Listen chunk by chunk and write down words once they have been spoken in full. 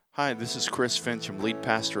Hi, this is Chris Fincham, lead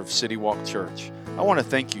pastor of City Walk Church. I want to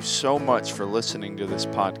thank you so much for listening to this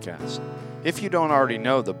podcast. If you don't already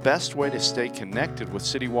know, the best way to stay connected with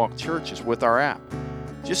City Walk Church is with our app.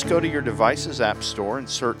 Just go to your device's app store and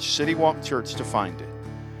search City Walk Church to find it.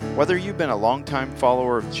 Whether you've been a longtime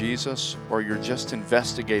follower of Jesus or you're just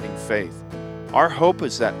investigating faith, our hope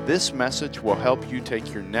is that this message will help you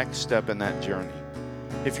take your next step in that journey.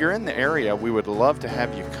 If you're in the area, we would love to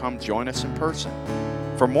have you come join us in person.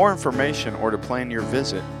 For more information or to plan your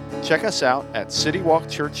visit, check us out at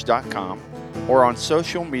citywalkchurch.com or on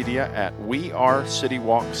social media at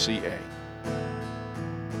WeAreCityWalkCA.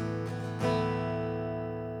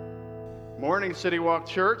 Morning, City Walk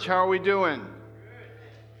Church. How are we doing?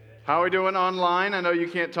 How are we doing online? I know you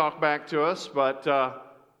can't talk back to us, but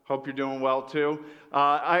hope you're doing well too.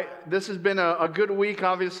 This has been a good week.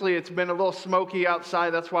 Obviously, it's been a little smoky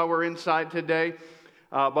outside. That's why we're inside today.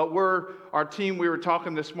 But our team, we were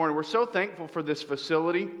talking this morning, we're so thankful for this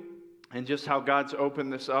facility and just how God's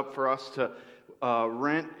opened this up for us to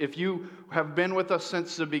rent. If you have been with us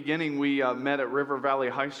since the beginning, we met at River Valley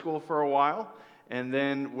High School for a while. And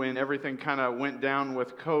then when everything kind of went down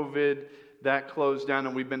with COVID, that closed down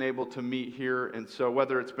and we've been able to meet here. And so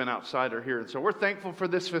whether it's been outside or here. And so we're thankful for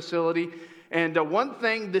this facility. And one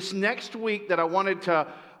thing this next week that I wanted to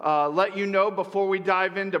let you know before we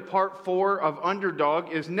dive into part 4 of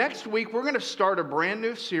Underdog is next week we're going to start a brand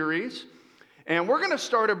new series. And we're going to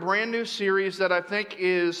start a brand new series that I think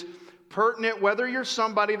is pertinent, whether you're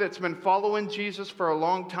somebody that's been following Jesus for a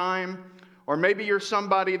long time, or maybe you're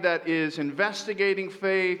somebody that is investigating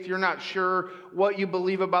faith, you're not sure what you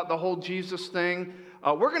believe about the whole Jesus thing.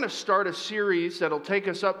 We're going to start a series that'll take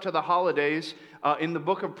us up to the holidays in the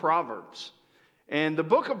book of Proverbs. And the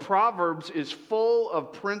book of Proverbs is full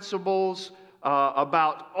of principles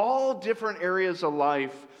about all different areas of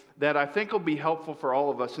life that I think will be helpful for all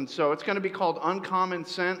of us. And so it's going to be called Uncommon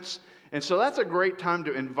Sense. And so that's a great time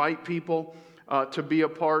to invite people to be a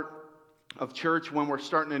part of church when we're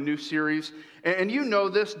starting a new series. And you know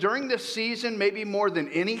this, during this season, maybe more than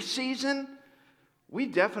any season, we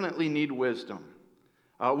definitely need wisdom.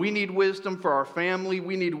 We need wisdom for our family.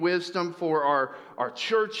 We need wisdom for our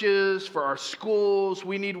churches, for our schools.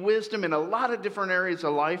 We need wisdom in a lot of different areas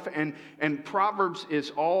of life, and Proverbs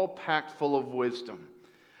is all packed full of wisdom.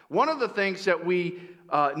 One of the things that we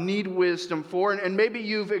need wisdom for, and maybe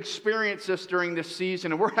you've experienced this during this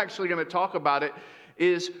season, and we're actually going to talk about it,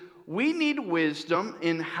 is we need wisdom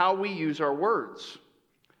in how we use our words.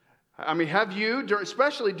 I mean, have you,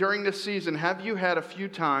 especially during this season, have you had a few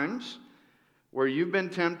times where you've been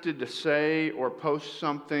tempted to say or post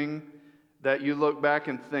something that you look back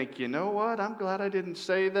and think, you know what, I'm glad I didn't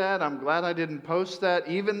say that, I'm glad I didn't post that,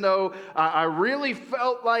 even though I really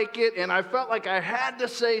felt like it and I felt like I had to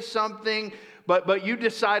say something, but you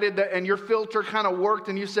decided that, and your filter kind of worked,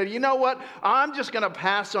 and you said, you know what, I'm just going to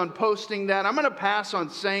pass on posting that, I'm going to pass on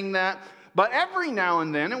saying that. But every now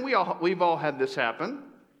and then, and we've all had this happen,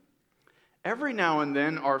 every now and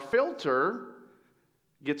then our filter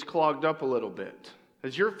gets clogged up a little bit.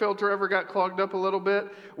 Has your filter ever got clogged up a little bit?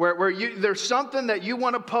 Where there's something that you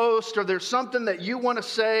want to post or there's something that you want to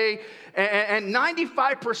say, and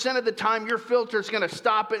 95% of the time your filter's going to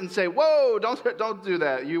stop it and say, whoa, don't do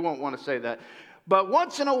that. You won't want to say that. But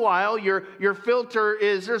once in a while, your filter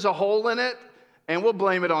there's a hole in it, and we'll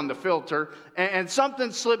blame it on the filter, and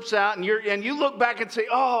something slips out, and you look back and say,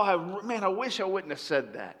 oh, man, I wish I wouldn't have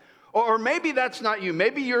said that. Or maybe that's not you.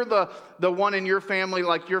 Maybe you're the one in your family,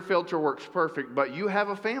 like your filter works perfect, but you have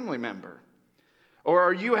a family member.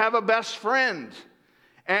 Or you have a best friend.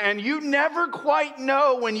 And you never quite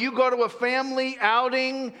know when you go to a family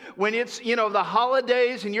outing, when it's, the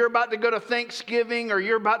holidays and you're about to go to Thanksgiving or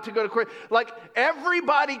you're about to go to Christmas. Like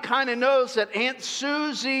everybody kind of knows that Aunt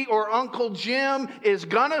Susie or Uncle Jim is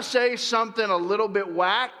going to say something a little bit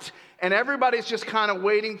whacked. And everybody's just kind of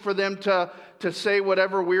waiting for them to say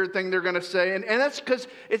whatever weird thing they're going to say. And that's because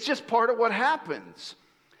it's just part of what happens.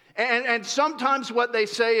 And sometimes what they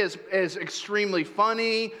say is extremely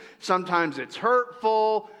funny. Sometimes it's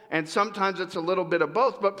hurtful. And sometimes it's a little bit of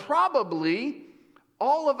both. But probably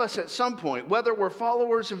all of us at some point, whether we're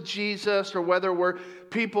followers of Jesus or whether we're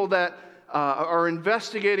people that are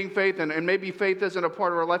investigating faith and maybe faith isn't a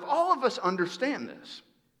part of our life, all of us understand this.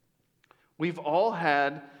 We've all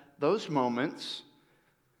had those moments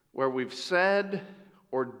where we've said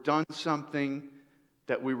or done something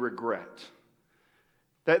that we regret,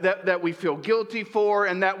 that we feel guilty for,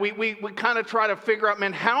 and that we kind of try to figure out,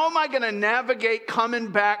 man, how am I going to navigate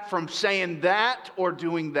coming back from saying that or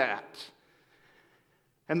doing that?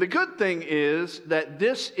 And the good thing is that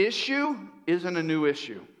this issue isn't a new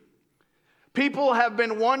issue. People have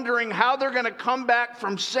been wondering how they're going to come back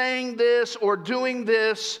from saying this or doing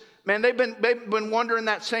this. Man, they've been wondering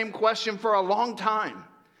that same question for a long time.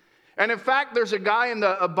 And in fact, there's a guy in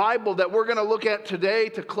the Bible that we're going to look at today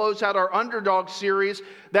to close out our Underdog series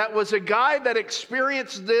that was a guy that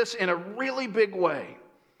experienced this in a really big way.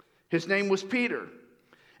 His name was Peter.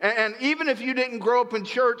 And even if you didn't grow up in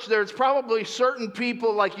church, there's probably certain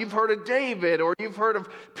people, like you've heard of David or you've heard of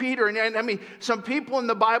Peter. And I mean, some people in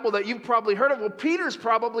the Bible that you've probably heard of. Well, Peter's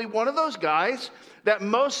probably one of those guys that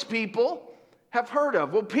most people have heard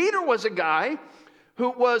of. Well, Peter was a guy who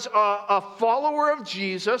was a follower of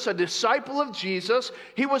Jesus, a disciple of Jesus.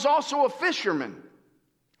 He was also a fisherman.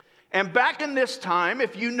 And back in this time,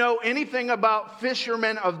 if you know anything about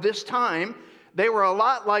fishermen of this time, they were a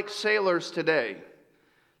lot like sailors today.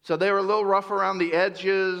 So they were a little rough around the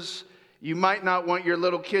edges. You might not want your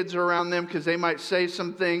little kids around them because they might say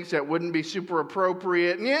some things that wouldn't be super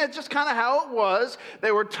appropriate. And yeah, it's just kind of how it was.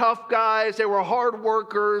 They were tough guys. They were hard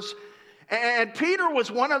workers. And Peter was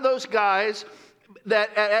one of those guys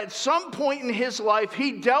that at some point in his life,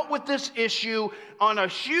 he dealt with this issue on a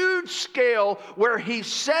huge scale where he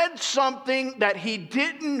said something that he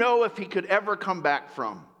didn't know if he could ever come back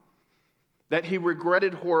from, that he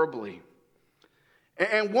regretted horribly.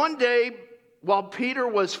 And one day, while Peter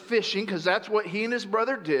was fishing, because that's what he and his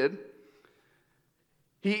brother did,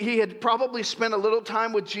 he had probably spent a little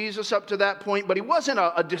time with Jesus up to that point, but he wasn't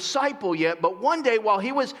a disciple yet. But one day, while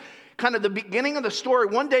he was kind of the beginning of the story,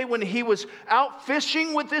 one day when he was out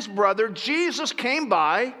fishing with his brother, Jesus came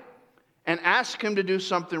by and asked him to do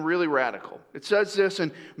something really radical. It says this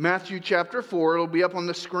in Matthew chapter 4. It'll be up on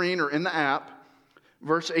the screen or in the app.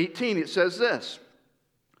 Verse 18, it says this.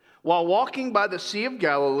 While walking by the Sea of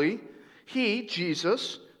Galilee, he,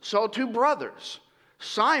 Jesus, saw two brothers,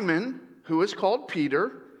 Simon, who is called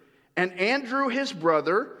Peter, and Andrew, his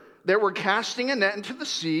brother. They were casting a net into the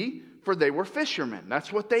sea, for they were fishermen.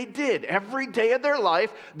 That's what they did. Every day of their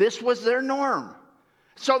life, this was their norm.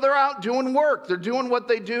 So they're out doing work. They're doing what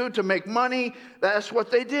they do to make money. That's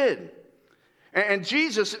what they did. And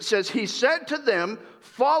Jesus, it says, he said to them,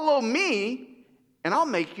 follow me, and I'll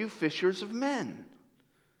make you fishers of men.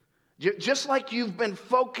 Just like you've been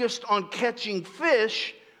focused on catching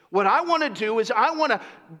fish, what I want to do is I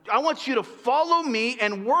want you to follow me,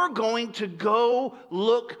 and we're going to go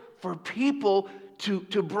look for people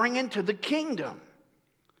to bring into the kingdom.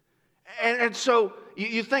 And so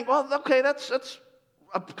you think, well, okay, that's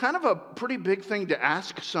a kind of a pretty big thing to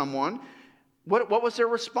ask someone. What was their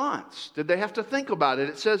response? Did they have to think about it?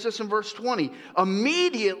 It says this in verse 20.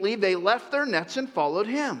 Immediately they left their nets and followed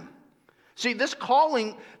him. See, this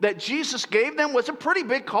calling that Jesus gave them was a pretty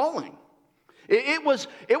big calling. It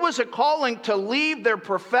was a calling to leave their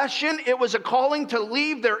profession. It was a calling to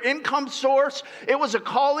leave their income source. It was a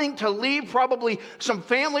calling to leave probably some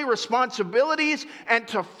family responsibilities and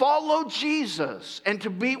to follow Jesus and to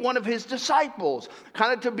be one of his disciples,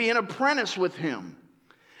 kind of to be an apprentice with him.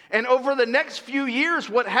 And over the next few years,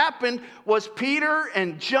 what happened was Peter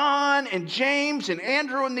and John and James and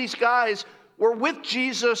Andrew and these guys were with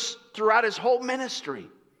Jesus throughout his whole ministry.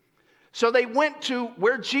 So they went to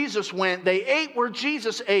where Jesus went. They ate where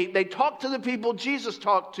Jesus ate. They talked to the people Jesus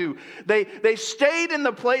talked to. They stayed in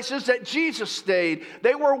the places that Jesus stayed.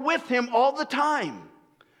 They were with him all the time.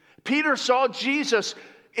 Peter saw Jesus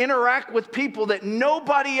interact with people that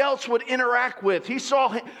nobody else would interact with. He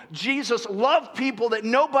saw Jesus love people that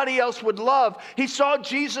nobody else would love. He saw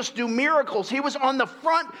Jesus do miracles. He was on the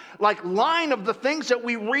front line of the things that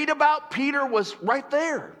we read about. Peter was right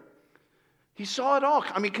there. He saw it all.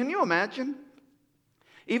 I mean, can you imagine?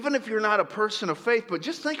 Even if you're not a person of faith, but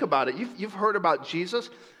just think about it. You've heard about Jesus,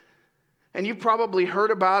 and you've probably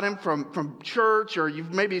heard about him from church, or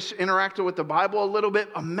you've maybe interacted with the Bible a little bit.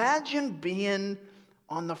 Imagine being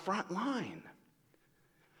on the front line.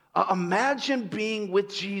 Imagine being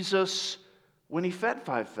with Jesus when he fed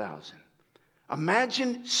 5,000.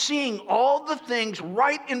 Imagine seeing all the things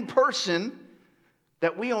right in person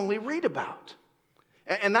that we only read about.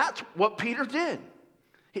 And that's what Peter did.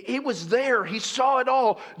 He was there. He saw it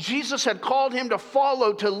all. Jesus had called him to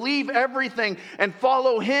follow, to leave everything and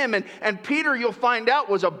follow him. And Peter, you'll find out,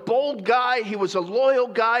 was a bold guy. He was a loyal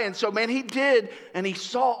guy. And so, man, he did, and he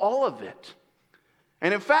saw all of it.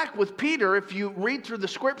 And in fact, with Peter, if you read through the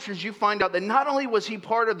scriptures, you find out that not only was he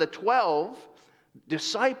part of the 12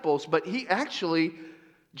 disciples, but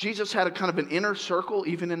Jesus had a kind of an inner circle,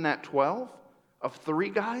 even in that 12, of 3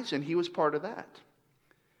 guys, and he was part of that.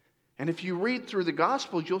 And if you read through the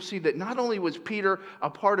Gospels, you'll see that not only was Peter a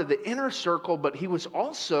part of the inner circle, but he was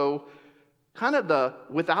also kind of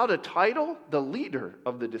without a title, the leader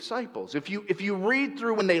of the disciples. If you read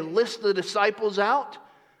through when they list the disciples out,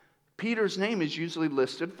 Peter's name is usually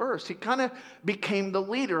listed first. He kind of became the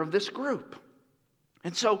leader of this group.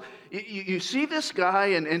 And so you see this guy,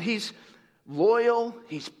 and he's loyal,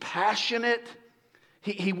 he's passionate.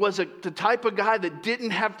 He was the type of guy that didn't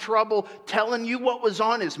have trouble telling you what was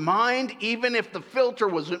on his mind, even if the filter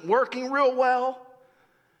wasn't working real well.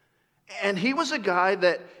 And he was a guy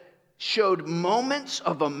that showed moments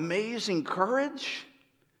of amazing courage,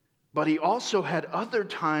 but he also had other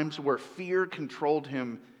times where fear controlled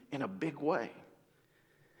him in a big way.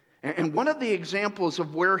 And one of the examples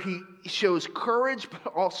of where he shows courage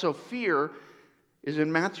but also fear is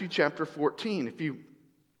in Matthew chapter 14. If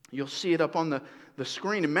you'll see it up on the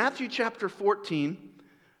screen. In Matthew chapter 14,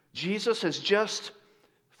 Jesus has just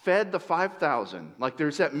fed the 5,000. Like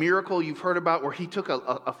there's that miracle you've heard about where he took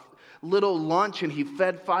a little lunch and he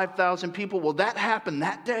fed 5,000 people. Well, that happened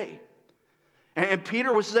that day. And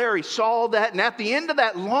Peter was there. He saw that. And at the end of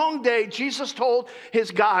that long day, Jesus told his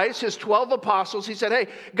guys, his 12 apostles, he said, hey,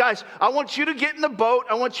 guys, I want you to get in the boat.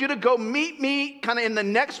 I want you to go meet me kind of in the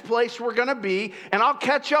next place we're going to be. And I'll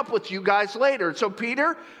catch up with you guys later. So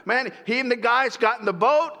Peter, man, he and the guys got in the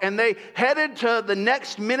boat and they headed to the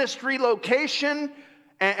next ministry location.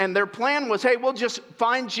 And their plan was, hey, we'll just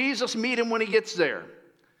find Jesus, meet him when he gets there.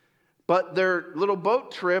 But their little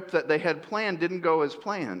boat trip that they had planned didn't go as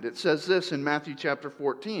planned. It says this in Matthew chapter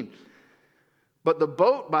 14. But the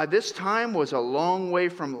boat by this time was a long way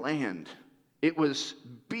from land. It was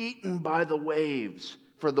beaten by the waves,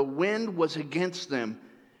 for the wind was against them.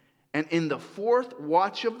 And in the fourth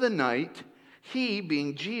watch of the night, he,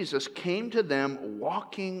 being Jesus, came to them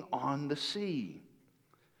walking on the sea.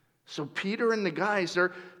 So Peter and the guys,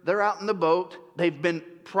 they're out in the boat.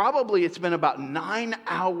 It's been about 9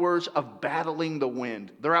 hours of battling the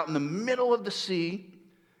wind. They're out in the middle of the sea.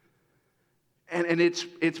 And it's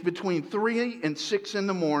between 3 and 6 in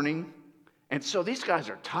the morning. And so these guys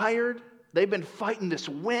are tired. They've been fighting this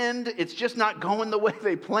wind. It's just not going the way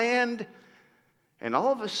they planned. And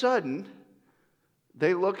all of a sudden,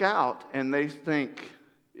 they look out and they think,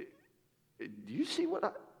 do you see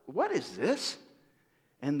what is this?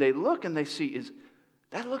 And they look and they see,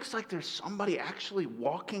 that looks like there's somebody actually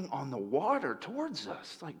walking on the water towards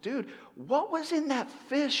us. Like, dude, what was in that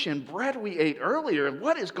fish and bread we ate earlier?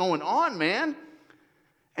 What is going on, man?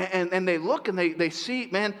 And they look and they see,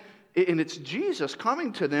 man, and it's Jesus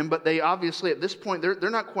coming to them, but they obviously at this point,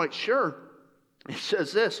 they're not quite sure. It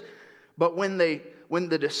says this, but when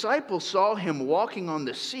the disciples saw him walking on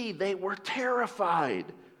the sea, they were terrified,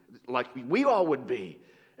 like we all would be.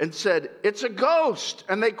 And said, it's a ghost.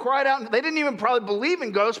 And they cried out. They didn't even probably believe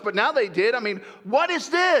in ghosts, but now they did. I mean, what is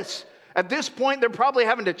this? At this point, they're probably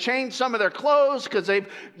having to change some of their clothes because they've,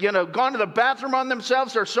 gone to the bathroom on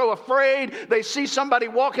themselves. They're so afraid. They see somebody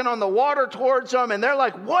walking on the water towards them, and they're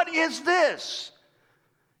like, what is this?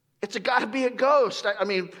 It's got to be a ghost. I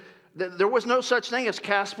mean, there was no such thing as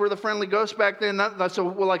Casper the Friendly Ghost back then.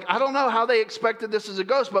 So I don't know how they expected this as a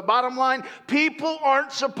ghost, but bottom line, people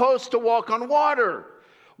aren't supposed to walk on water.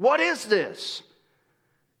 What is this?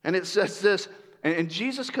 And it says this, and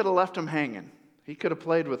Jesus could have left him hanging. He could have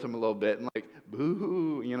played with him a little bit and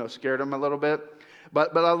boo, scared him a little bit.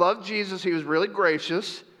 But I love Jesus. He was really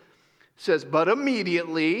gracious. It says, but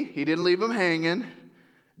immediately, he didn't leave him hanging.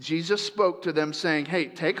 Jesus spoke to them saying, hey,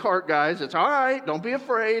 take heart, guys. It's all right. Don't be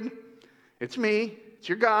afraid. It's me. It's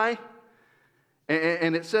your guy.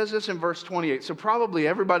 And it says this in verse 28. So probably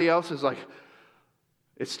everybody else is like,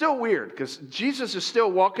 it's still weird because Jesus is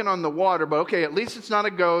still walking on the water, but okay, at least it's not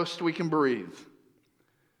a ghost. We can breathe.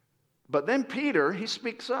 But then Peter, he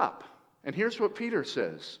speaks up. And here's what Peter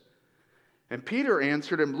says. And Peter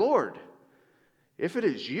answered him, Lord, if it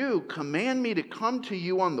is you, command me to come to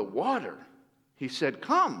you on the water. He said,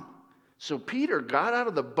 come. So Peter got out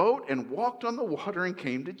of the boat and walked on the water and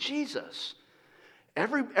came to Jesus.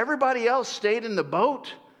 Everybody else stayed in the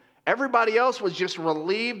boat. Everybody else was just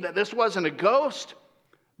relieved that this wasn't a ghost.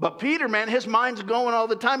 But Peter, man, his mind's going all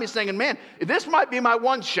the time. He's thinking, man, this might be my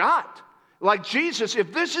one shot. Like, Jesus,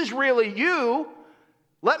 if this is really you,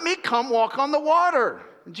 let me come walk on the water.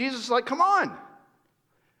 And Jesus is like, come on.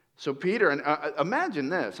 So Peter, and imagine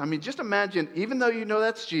this. I mean, just imagine, even though you know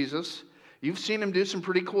that's Jesus, you've seen him do some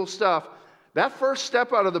pretty cool stuff. That first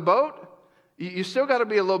step out of the boat, you still got to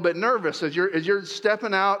be a little bit nervous as you're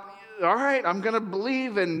stepping out. All right, I'm going to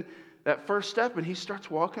believe in that first step. And he starts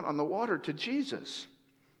walking on the water to Jesus.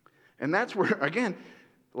 And that's where, again,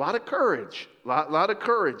 a lot of courage, a lot of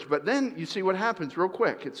courage. But then you see what happens real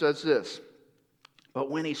quick. It says this, but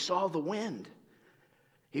when he saw the wind,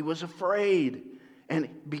 he was afraid and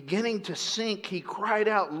beginning to sink, he cried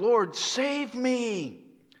out, "Lord, save me!"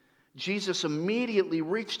 Jesus immediately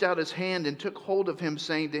reached out his hand and took hold of him,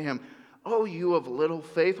 saying to him, "Oh, you of little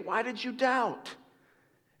faith, why did you doubt?"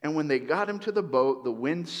 And when they got him to the boat, the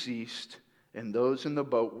wind ceased, and those in the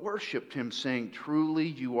boat worshiped him, saying, "Truly,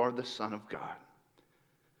 you are the Son of God."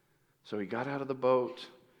 So he got out of the boat,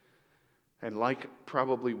 and like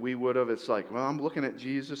probably we would have, it's like, well, I'm looking at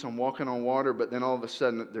Jesus, I'm walking on water, but then all of a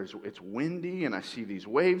sudden it's windy, and I see these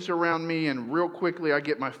waves around me, and real quickly I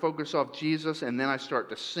get my focus off Jesus, and then I start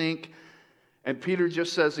to sink. And Peter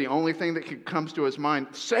just says the only thing that comes to his mind,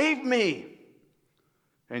 "Save me!"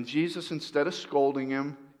 And Jesus, instead of scolding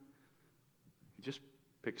him, he just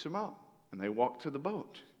picks him up, and they walk to the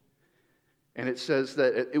boat. And it says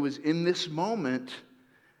that it was in this moment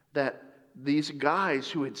that these guys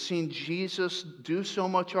who had seen Jesus do so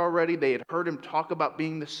much already, they had heard him talk about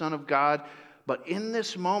being the Son of God, but in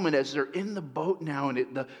this moment, as they're in the boat now, and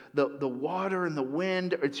the water and the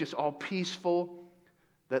wind, it's just all peaceful,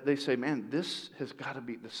 that they say, "Man, this has got to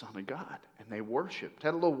be the Son of God." And they worshiped,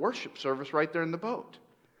 had a little worship service right there in the boat.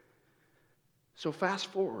 So fast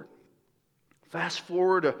forward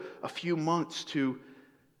a few months to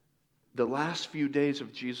the last few days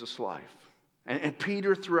of Jesus' life. And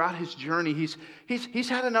Peter, throughout his journey, he's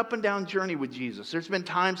had an up and down journey with Jesus. There's been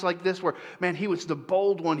times like this where, man, he was the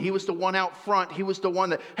bold one. He was the one out front. He was the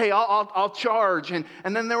one that, hey, I'll charge. And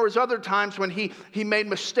then there was other times when he made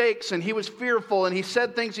mistakes, and he was fearful, and he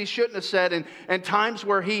said things he shouldn't have said, and times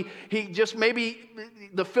where he just maybe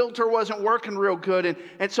the filter wasn't working real good.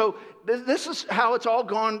 And so this is how it's all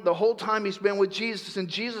gone the whole time he's been with Jesus. And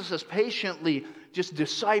Jesus has patiently just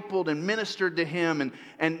discipled and ministered to him,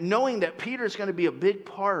 and knowing that Peter's going to be a big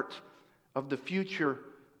part of the future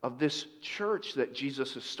of this church that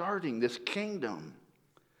Jesus is starting, this kingdom.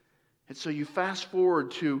 And so you fast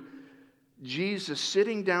forward to Jesus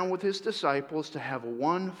sitting down with his disciples to have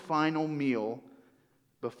one final meal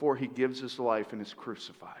before he gives his life and is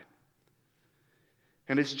crucified.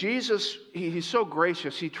 And as Jesus, he's so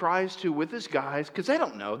gracious, he tries to, with his guys, because they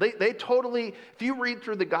don't know. They totally, if you read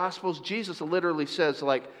through the Gospels, Jesus literally says,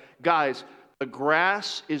 like, "Guys, the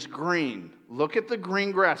grass is green. Look at the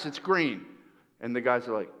green grass, it's green." And the guys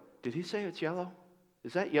are like, "Did he say it's yellow?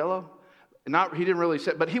 Is that yellow?" He didn't really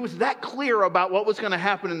say, but he was that clear about what was going to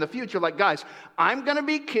happen in the future. Like, "Guys, I'm going to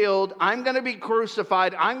be killed. I'm going to be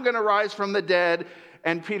crucified. I'm going to rise from the dead."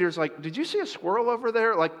 And Peter's like, "Did you see a squirrel over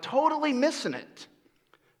there?" Like, totally missing it.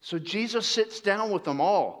 So Jesus sits down with them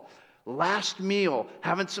all. Last meal,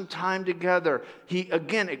 having some time together. He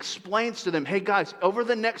again explains to them, "Hey guys, over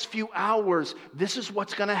the next few hours, this is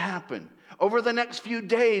what's going to happen. Over the next few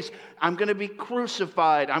days, I'm going to be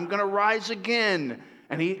crucified. I'm going to rise again."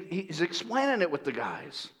 And he's explaining it with the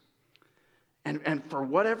guys. And for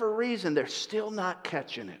whatever reason, they're still not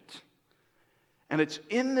catching it. And it's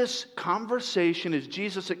in this conversation, as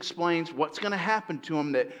Jesus explains what's going to happen to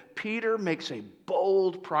him, that Peter makes a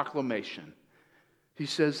bold proclamation. He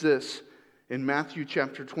says this in Matthew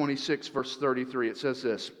chapter 26, verse 33. It says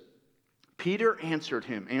this, "Peter answered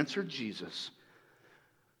Jesus,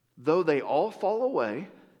 'Though they all fall away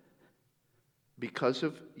because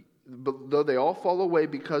of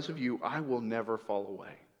you, I will never fall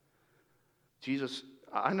away.'" Jesus,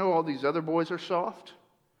 I know all these other boys are soft.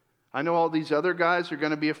 I know all these other guys are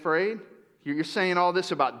going to be afraid. You're saying all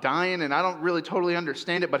this about dying, and I don't really totally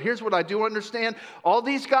understand it. But here's what I do understand. All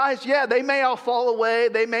these guys, yeah, they may all fall away.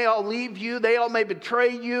 They may all leave you. They all may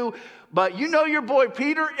betray you. But you know your boy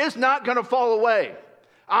Peter is not going to fall away.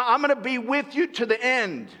 I'm going to be with you to the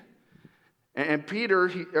end. And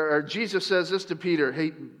Jesus says this to Peter.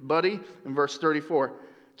 "Hey, buddy," in verse 34,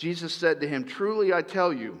 Jesus said to him, "Truly I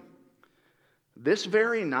tell you, this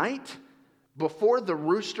very night, before the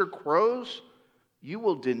rooster crows, you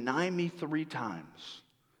will deny me 3 times."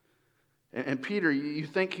 And Peter, you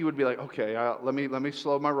think he would be like, "Okay, let me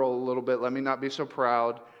slow my roll a little bit. Let me not be so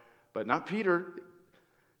proud." But not Peter.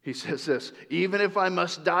 He says this, "Even if I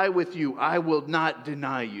must die with you, I will not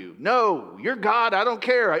deny you." No, you're God. I don't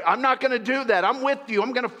care. I'm not going to do that. I'm with you.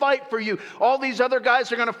 I'm going to fight for you. All these other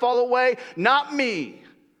guys are going to fall away. Not me.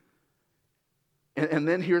 And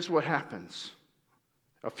then here's what happens.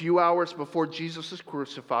 A few hours before Jesus is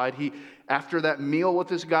crucified, after that meal with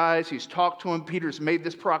his guys, he's talked to him. Peter's made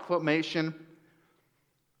this proclamation.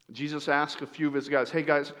 Jesus asked a few of his guys, "Hey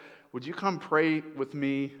guys, would you come pray with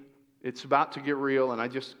me? It's about to get real,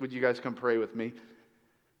 and would you guys come pray with me?"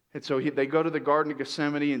 And so they go to the Garden of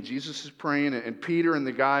Gethsemane, and Jesus is praying, and Peter and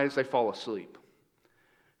the guys, they fall asleep.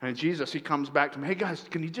 And Jesus, he comes back to them, "Hey guys,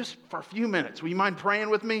 can you just, for a few minutes, will you mind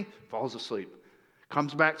praying with me?" Falls asleep.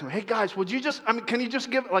 comes back to me. Hey guys, can you just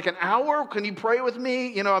give like an hour? Can you pray with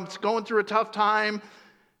me? I'm going through a tough time.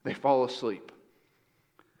 They fall asleep.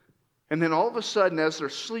 And then all of a sudden, as they're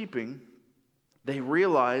sleeping, they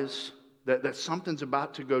realize that something's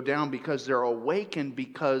about to go down, because they're awakened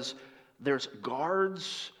because there's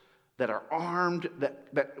guards that are armed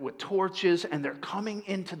that with torches, and they're coming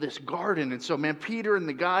into this garden. And so, man, Peter and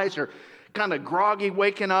the guys are kind of groggy,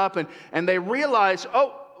 waking up, and they realize,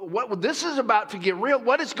 this is about to get real.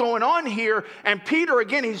 What is going on here? And Peter,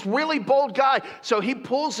 again, he's a really bold guy. So he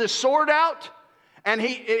pulls his sword out, and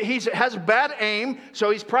he has bad aim. So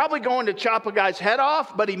he's probably going to chop a guy's head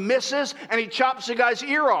off, but he misses, and he chops the guy's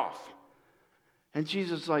ear off. And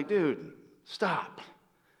Jesus is like, dude, stop.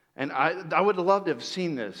 And I would have loved to have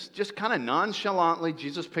seen this. Just kind of nonchalantly,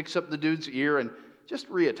 Jesus picks up the dude's ear and just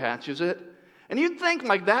reattaches it. And you'd think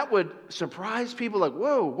like that would surprise people, like,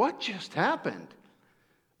 whoa, what just happened?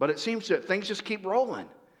 But it seems that things just keep rolling.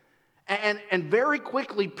 And very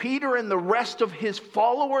quickly, Peter and the rest of his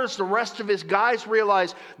followers, the rest of his guys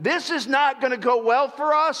realize this is not going to go well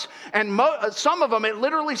for us. And some of them, it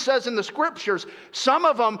literally says in the scriptures, some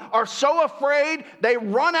of them are so afraid they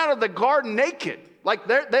run out of the garden naked. Like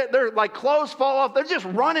they're like clothes fall off. They're just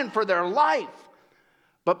running for their life.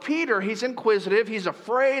 But Peter, he's inquisitive. He's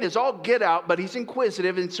afraid as all get out, but he's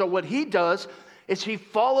inquisitive. And so what he does is he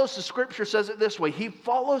follows, the scripture says it this way, he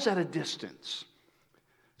follows at a distance.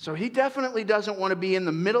 So he definitely doesn't want to be in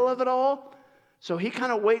the middle of it all. So he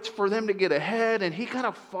kind of waits for them to get ahead, and he kind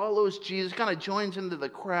of follows Jesus, kind of joins into the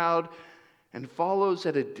crowd and follows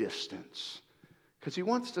at a distance because he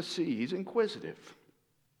wants to see. He's inquisitive.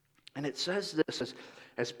 And it says this,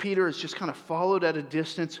 as Peter has just kind of followed at a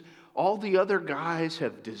distance, all the other guys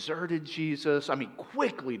have deserted Jesus.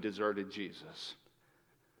 Quickly deserted Jesus.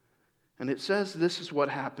 And it says this is what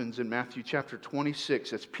happens in Matthew chapter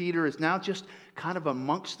 26, as Peter is now just kind of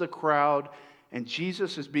amongst the crowd and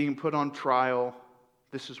Jesus is being put on trial.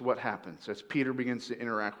 This is what happens as Peter begins to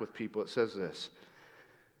interact with people. It says this.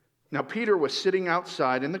 Now Peter was sitting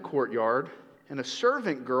outside in the courtyard, and a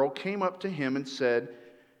servant girl came up to him and said,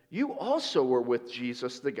 "You also were with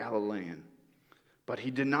Jesus the Galilean." But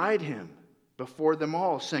he denied him before them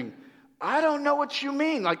all, saying, "I don't know what you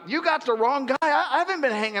mean. Like, you got the wrong guy. I haven't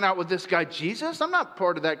been hanging out with this guy, Jesus. I'm not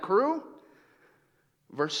part of that crew."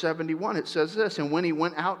 Verse 71, it says this, "And when he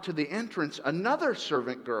went out to the entrance, another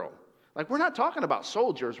servant girl," like we're not talking about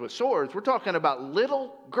soldiers with swords, we're talking about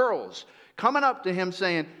little girls coming up to him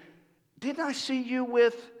saying, "Didn't I see you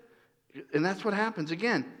with," and that's what happens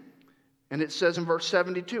again. And it says in verse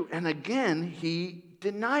 72, "And again he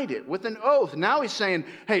denied it with an oath." Now he's saying,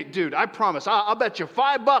 "Hey, dude, I promise, I'll bet you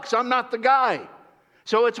 $5 I'm not the guy."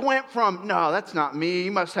 So it's went from, "No, that's not me.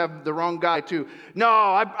 You must have the wrong guy," to, "No,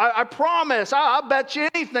 I promise, I'll bet you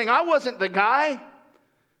anything. I wasn't the guy."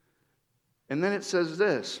 And then it says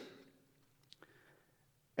this.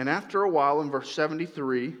 And after a while, in verse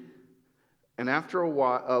 73, and after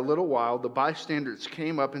a little while, the bystanders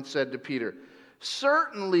came up and said to Peter,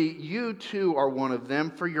 "Certainly you too are one of them,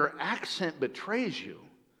 for your accent betrays you."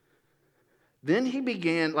 Then he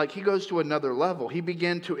began, like he goes to another level, he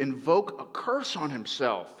began to invoke a curse on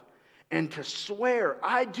himself and to swear,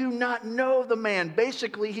 "I do not know the man."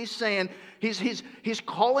 Basically, he's saying, he's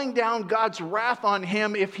calling down God's wrath on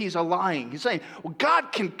him if he's lying. He's saying, "Well,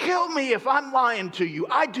 God can kill me if I'm lying to you.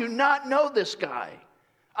 I do not know this guy.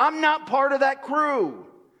 I'm not part of that crew."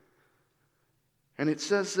 And it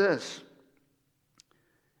says this,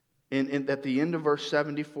 at the end of verse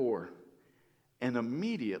 74, "And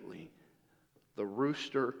immediately the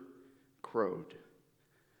rooster crowed."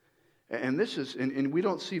 And this is, and we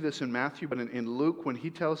don't see this in Matthew, but in Luke, when he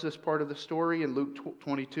tells this part of the story in Luke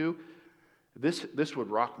 22, this would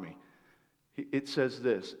rock me. It says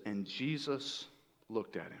this, "And Jesus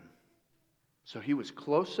looked at him." So he was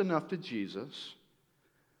close enough to Jesus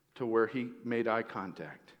to where he made eye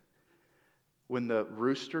contact. When the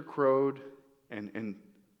rooster crowed and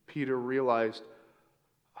Peter realized,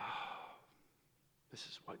 "Oh, this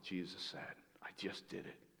is what Jesus said. I just did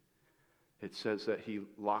it." It says that he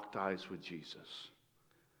locked eyes with Jesus.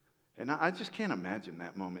 And I just can't imagine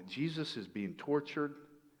that moment. Jesus is being tortured.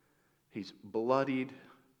 He's bloodied.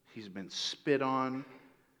 He's been spit on.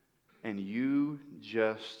 And you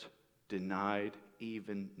just denied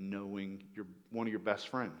even knowing one of your best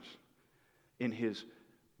friends in his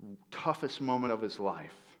toughest moment of his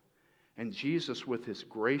life. And Jesus, with his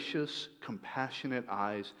gracious, compassionate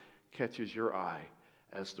eyes, catches your eye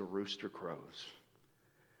as the rooster crows.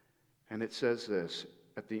 And it says this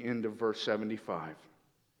at the end of verse 75,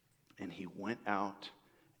 "And he went out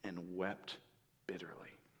and wept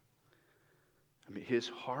bitterly." His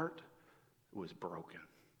heart was broken.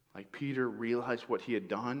 Like Peter realized what he had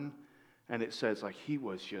done, and it says like he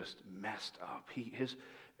was just messed up.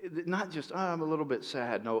 Not just, I'm a little bit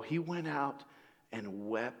sad. No, he went out and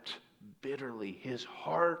wept bitterly. His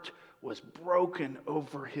heart was broken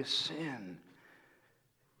over his sin.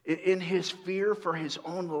 In his fear for his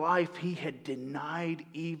own life, he had denied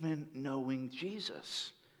even knowing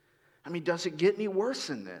Jesus. I mean, does it get any worse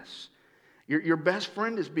than this? Your best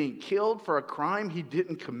friend is being killed for a crime he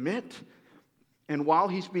didn't commit. And while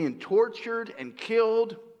he's being tortured and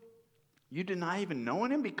killed, you deny even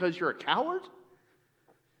knowing him because you're a coward?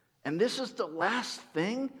 And this is the last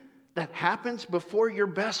thing that happens before your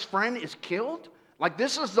best friend is killed? Like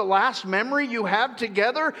this is the last memory you have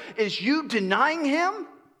together, is you denying him?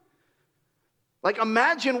 Like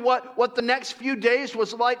imagine what the next few days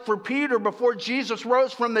was like for Peter before Jesus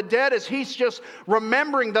rose from the dead, as he's just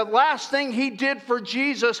remembering the last thing he did for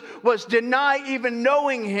Jesus was deny even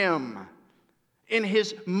knowing him in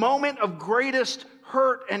his moment of greatest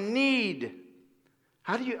hurt and need.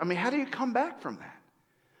 How do you come back from that?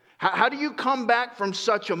 How do you come back from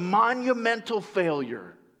such a monumental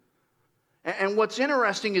failure? And what's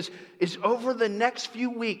interesting is over the next few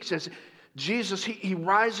weeks, as Jesus, he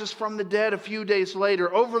rises from the dead a few days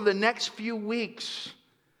later. Over the next few weeks,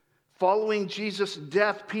 following Jesus'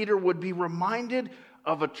 death, Peter would be reminded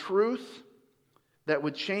of a truth that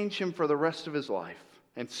would change him for the rest of his life.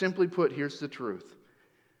 And simply put, here's the truth.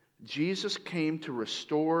 Jesus came to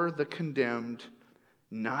restore the condemned,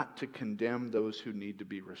 not to condemn those who need to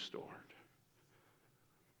be restored.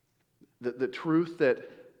 The truth that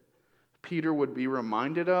Peter would be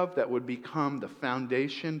reminded of, that would become the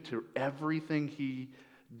foundation to everything he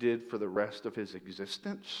did for the rest of his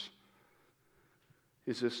existence,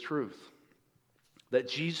 is this truth. That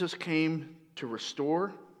Jesus came to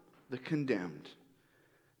restore the condemned,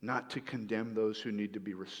 not to condemn those who need to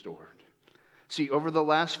be restored. See, over the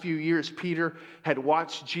last few years, Peter had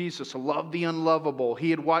watched Jesus love the unlovable. He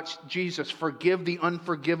had watched Jesus forgive the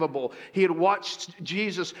unforgivable. He had watched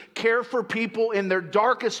Jesus care for people in their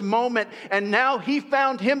darkest moment. And now he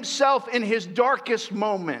found himself in his darkest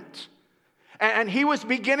moment. And he was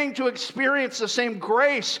beginning to experience the same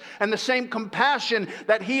grace and the same compassion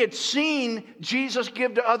that he had seen Jesus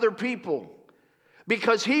give to other people.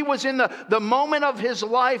 Because he was in the moment of his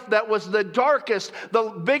life that was the darkest,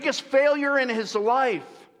 the biggest failure in his life.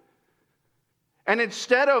 And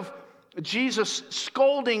instead of Jesus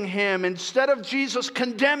scolding him, instead of Jesus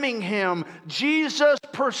condemning him, Jesus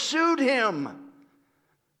pursued him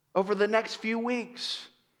over the next few weeks.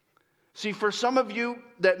 See, for some of you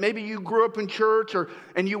that maybe you grew up in church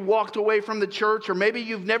and you walked away from the church, or maybe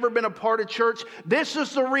you've never been a part of church, this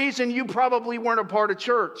is the reason you probably weren't a part of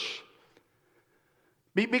church.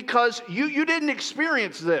 Because you didn't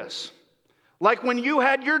experience this. Like when you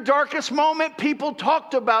had your darkest moment, people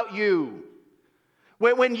talked about you.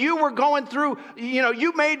 When you were going through,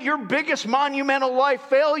 you made your biggest monumental life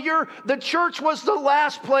failure, the church was the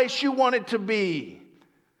last place you wanted to be.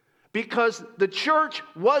 Because the church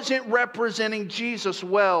wasn't representing Jesus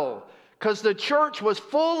well. Because the church was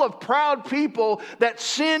full of proud people that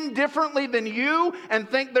sin differently than you and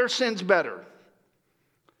think their sin's better.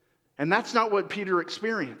 And that's not what Peter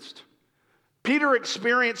experienced. Peter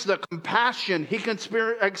experienced the compassion. He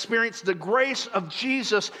experienced the grace of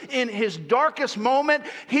Jesus in his darkest moment.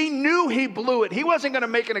 He knew he blew it. He wasn't going to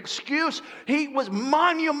make an excuse. He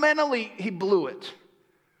blew it.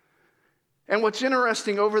 And what's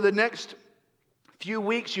interesting, over the next few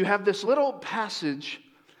weeks, you have this little passage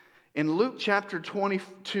in Luke chapter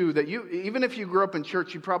 22 that even if you grew up in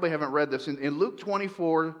church, you probably haven't read this. In Luke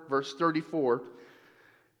 24, verse 34,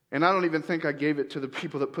 and I don't even think I gave it to the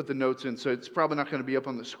people that put the notes in, so it's probably not going to be up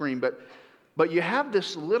on the screen. But you have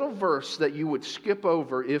this little verse that you would skip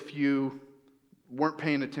over if you weren't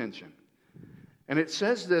paying attention. And it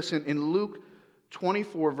says this in Luke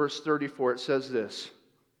 24, verse 34, it says this: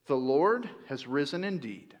 "The Lord has risen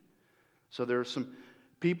indeed." So there are some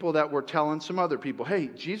people that were telling some other people, hey,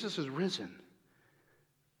 Jesus is risen.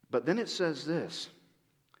 But then it says this: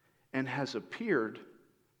 "And has appeared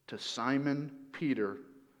to Simon Peter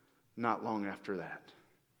not long after that."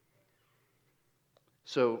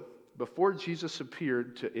 So before Jesus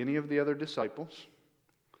appeared to any of the other disciples,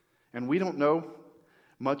 and we don't know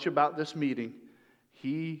much about this meeting,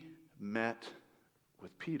 he met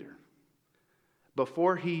with Peter.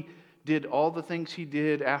 Before he did all the things he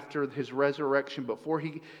did after his resurrection, before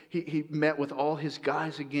he met with all his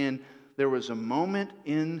guys again, there was a moment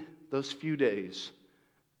in those few days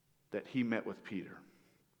that he met with Peter.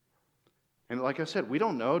 And like I said, we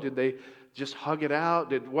don't know, did just hug it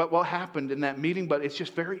out? What happened in that meeting? But it's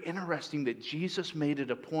just very interesting that Jesus made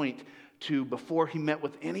it a point to, before he met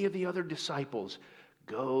with any of the other disciples,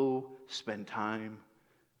 go spend time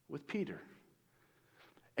with Peter.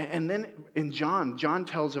 And then in John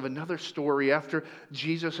tells of another story after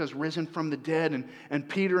Jesus has risen from the dead, and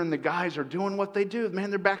Peter and the guys are doing what they do. Man,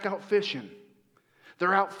 they're back out fishing.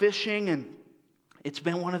 They're out fishing, and it's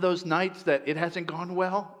been one of those nights that it hasn't gone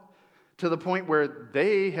well, to the point where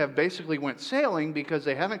they have basically went sailing because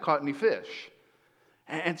they haven't caught any fish.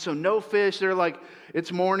 And so no fish. They're like,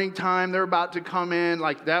 it's morning time. They're about to come in.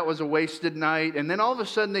 Like, that was a wasted night. And then all of a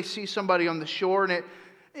sudden they see somebody on the shore, and it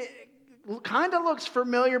kind of looks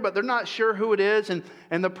familiar, but they're not sure who it is.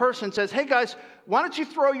 And the person says, hey guys, why don't you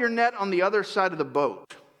throw your net on the other side of the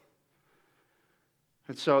boat?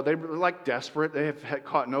 And so they were like desperate. They have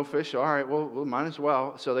caught no fish. All right, well, might as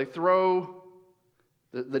well. So they throw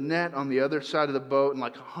the net on the other side of the boat, and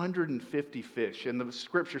like 150 fish. And the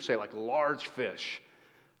scriptures say like large fish.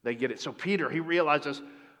 They get it. So Peter, he realizes,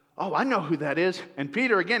 oh, I know who that is. And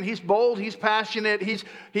Peter, again, he's bold, he's passionate,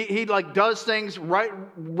 he like does things right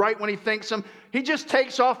when he thinks them. He just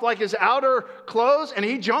takes off like his outer clothes, and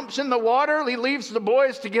he jumps in the water. He leaves the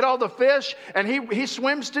boys to get all the fish, and he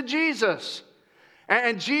swims to Jesus.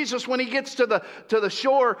 And Jesus, when he gets to the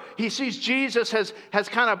shore, he sees Jesus has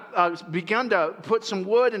kind of begun to put some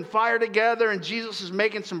wood and fire together, and Jesus is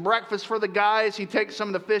making some breakfast for the guys. He takes some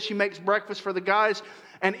of the fish, he makes breakfast for the guys.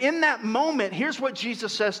 And in that moment, here's what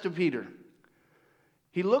Jesus says to Peter.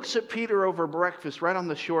 He looks at Peter over breakfast right on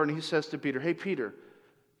the shore, and he says to Peter, hey, Peter,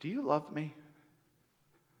 do you love me?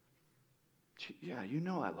 Yeah, you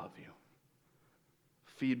know I love you.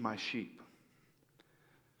 Feed my sheep.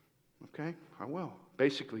 Okay, I will.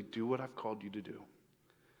 Basically, do what I've called you to do.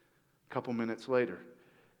 A couple minutes later,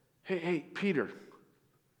 hey, Peter,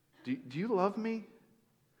 do you love me?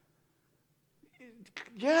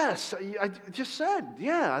 Yes, I just said,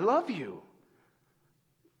 yeah, I love you.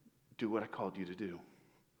 Do what I called you to do.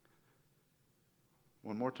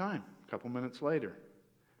 One more time, a couple minutes later.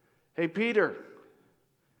 Hey, Peter,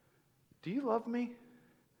 do you love me?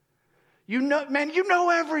 You know, man, you know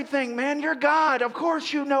everything, man. You're God. Of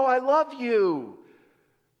course you know I love you.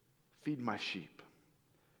 Feed my sheep.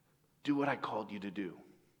 Do what I called you to do.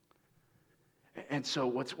 And so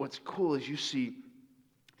what's cool is you see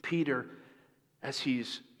Peter as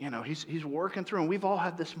he's working through, and we've all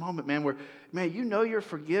had this moment, man, where, man, you know you're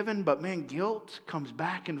forgiven, but man, guilt comes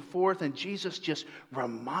back and forth, and Jesus just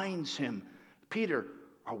reminds him, Peter,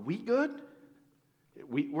 are we good?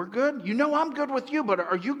 We're good? You know I'm good with you, but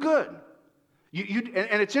are you good?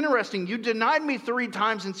 And it's interesting, you denied me 3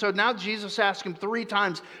 times, and so now Jesus asks him 3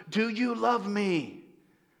 times, do you love me?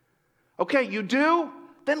 Okay, you do?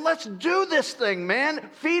 Then let's do this thing, man.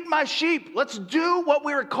 Feed my sheep. Let's do what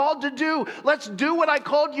we were called to do. Let's do what I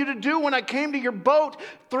called you to do when I came to your boat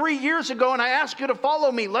 3 years ago and I asked you to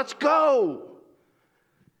follow me. Let's go.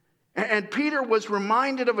 And Peter was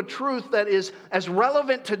reminded of a truth that is as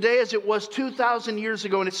relevant today as it was 2,000 years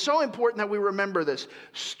ago. And it's so important that we remember this.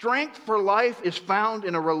 Strength for life is found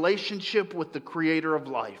in a relationship with the Creator of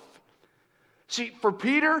life. See, for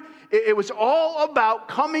Peter, it was all about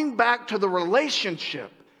coming back to the relationship.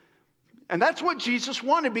 And that's what Jesus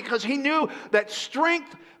wanted, because he knew that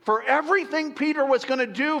strength for everything Peter was going to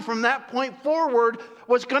do from that point forward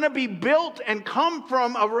was going to be built and come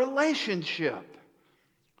from a relationship.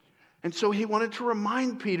 And so he wanted to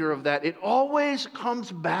remind Peter of that. It always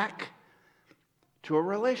comes back to a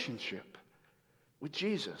relationship with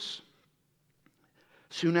Jesus.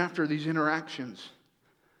 Soon after these interactions,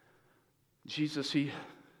 Jesus, he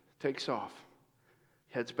takes off,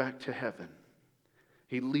 heads back to heaven.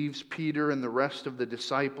 He leaves Peter and the rest of the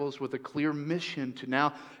disciples with a clear mission to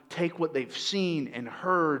now take what they've seen and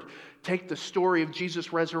heard, take the story of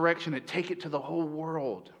Jesus' resurrection and take it to the whole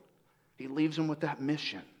world. He leaves them with that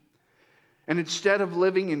mission. And instead of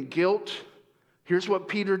living in guilt, here's what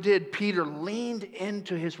Peter did. Peter leaned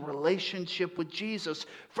into his relationship with Jesus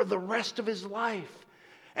for the rest of his life.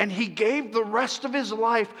 And he gave the rest of his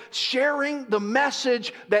life sharing the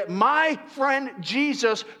message that my friend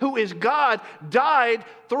Jesus, who is God, died.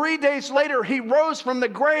 3 days later, he rose from the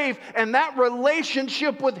grave. And that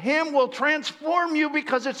relationship with him will transform you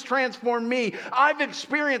because it's transformed me. I've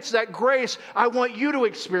experienced that grace. I want you to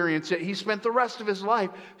experience it. He spent the rest of his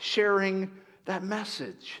life sharing that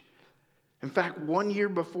message. In fact, 1 year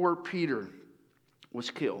before Peter was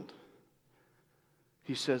killed,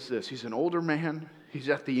 he says this. He's an older man. He's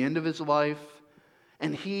at the end of his life.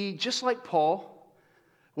 And he, just like Paul,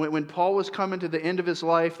 when Paul was coming to the end of his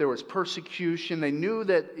life, there was persecution. They knew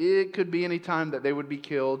that it could be any time that they would be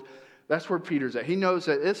killed. That's where Peter's at. He knows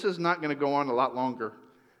that this is not going to go on a lot longer.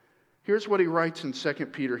 Here's what he writes in 2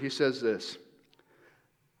 Peter. He says this: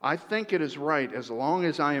 I think it is right, as long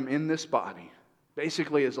as I am in this body,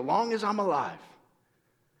 basically as long as I'm alive,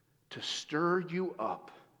 to stir you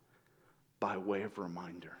up by way of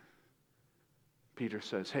reminder. Peter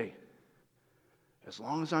says, hey, as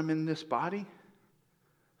long as I'm in this body,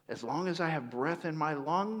 as long as I have breath in my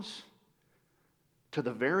lungs, to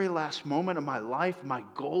the very last moment of my life, my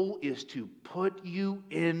goal is to put you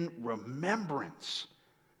in remembrance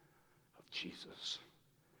of Jesus.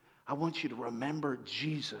 I want you to remember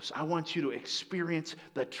Jesus. I want you to experience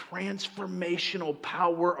the transformational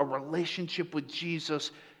power a relationship with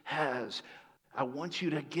Jesus has. I want you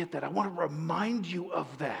to get that. I want to remind you of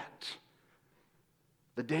that.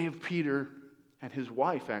 The day of Peter and his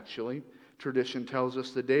wife, actually, tradition tells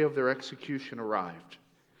us the day of their execution arrived.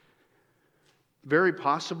 Very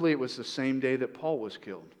possibly it was the same day that Paul was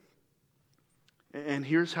killed. And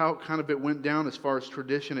here's how it went down as far as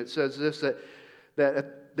tradition. It says this,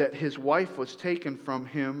 that his wife was taken from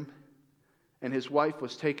him, and his wife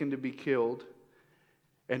was taken to be killed.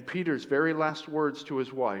 And Peter's very last words to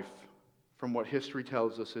his wife, from what history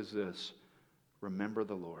tells us, is this: remember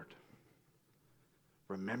the Lord.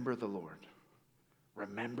 Remember the Lord.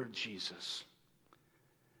 Remember Jesus.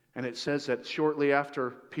 And it says that shortly after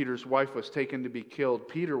Peter's wife was taken to be killed,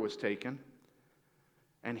 Peter was taken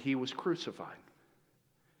and he was crucified.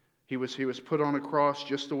 He was put on a cross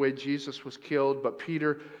just the way Jesus was killed. But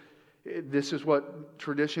Peter, this is what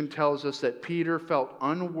tradition tells us, that Peter felt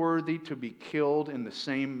unworthy to be killed in the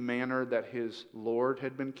same manner that his Lord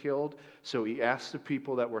had been killed. So he asked the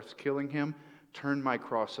people that were killing him, turn my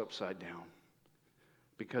cross upside down,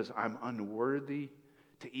 because I'm unworthy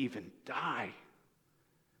to even die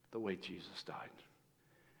the way Jesus died.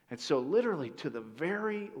 And so literally to the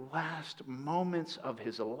very last moments of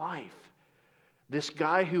his life, this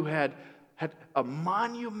guy who had a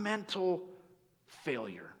monumental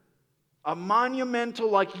failure, a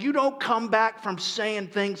monumental, like, you don't come back from saying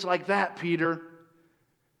things like that, Peter,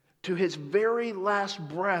 to his very last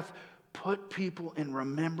breath, put people in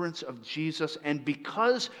remembrance of Jesus. And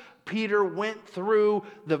because Peter went through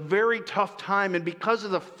the very tough time, and because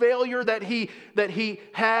of the failure that he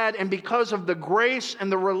had, and because of the grace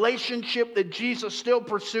and the relationship that Jesus still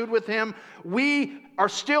pursued with him, we are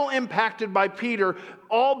still impacted by Peter,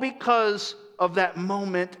 all because of that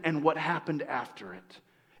moment and what happened after it.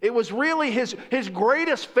 It was really his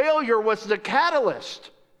greatest failure was the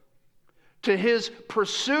catalyst to his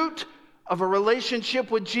pursuit of a relationship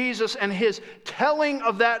with Jesus and his telling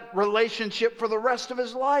of that relationship for the rest of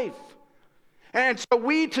his life. And so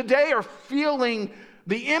we today are feeling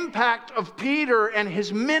the impact of Peter and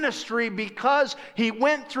his ministry because he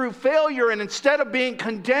went through failure, and instead of being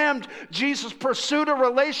condemned, Jesus pursued a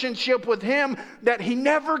relationship with him that he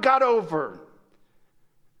never got over.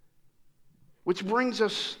 Which brings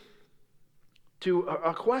us to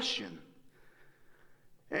a question.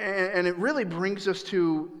 And it really brings us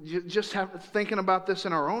to just thinking about this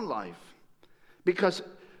in our own life. Because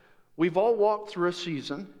we've all walked through a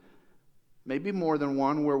season, maybe more than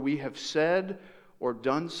one, where we have said or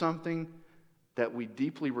done something that we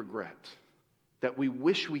deeply regret, that we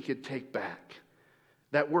wish we could take back,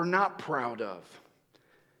 that we're not proud of.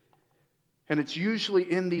 And it's usually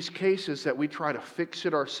in these cases that we try to fix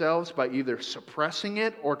it ourselves by either suppressing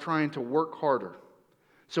it or trying to work harder.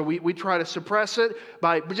 So we try to suppress it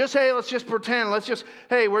by just, hey, let's just pretend.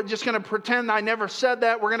 We're just going to pretend I never said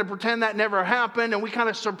that. We're going to pretend that never happened. And we kind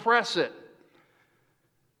of suppress it.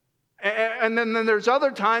 And then there's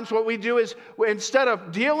other times what we do is, instead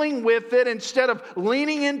of dealing with it, instead of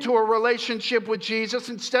leaning into a relationship with Jesus,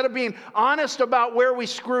 instead of being honest about where we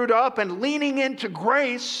screwed up and leaning into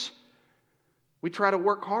grace, we try to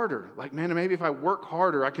work harder. Like, man, maybe if I work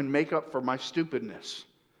harder, I can make up for my stupidness.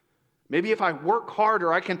 Maybe if I work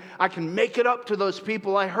harder, I can make it up to those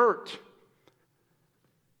people I hurt.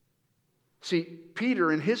 See,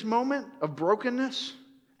 Peter, in his moment of brokenness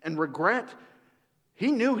and regret,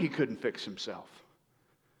 he knew he couldn't fix himself.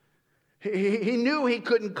 He knew he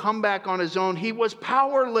couldn't come back on his own. He was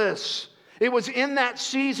powerless. It was in that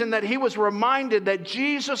season that he was reminded that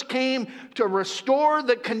Jesus came to restore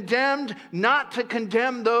the condemned, not to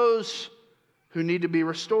condemn those who need to be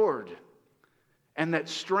restored. And that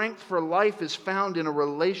strength for life is found in a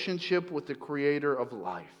relationship with the Creator of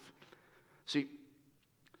life. See,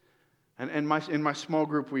 and in my small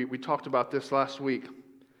group, we talked about this last week,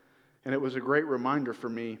 and it was a great reminder for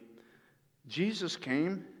me. Jesus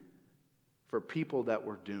came for people that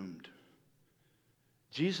were doomed.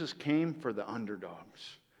 Jesus came for the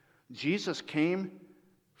underdogs. Jesus came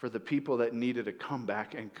for the people that needed a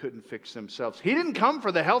comeback and couldn't fix themselves. He didn't come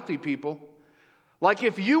for the healthy people. Like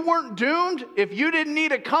if you weren't doomed, if you didn't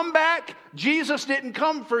need a comeback, Jesus didn't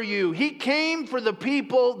come for you. He came for the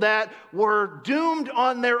people that were doomed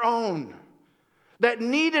on their own, that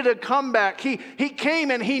needed a comeback. He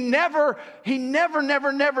came and he never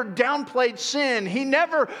downplayed sin. He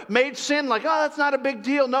never made sin like, oh, that's not a big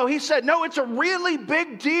deal. No, he said, no, it's a really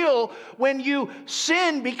big deal when you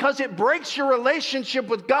sin because it breaks your relationship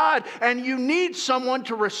with God and you need someone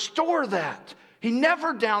to restore that. He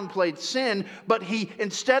never downplayed sin, but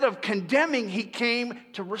instead of condemning, he came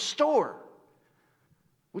to restore.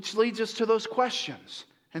 Which leads us to those questions.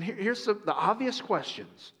 And here's the obvious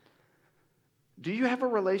questions. Do you have a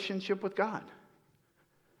relationship with God?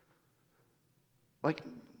 Like,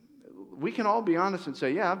 we can all be honest and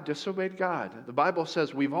say, yeah, I've disobeyed God. The Bible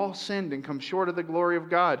says we've all sinned and come short of the glory of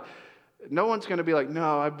God. No one's going to be like,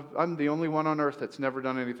 no, I'm the only one on earth that's never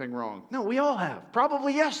done anything wrong. No, we all have.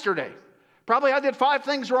 Probably yesterday. Probably I did 5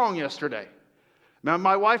 things wrong yesterday. Now,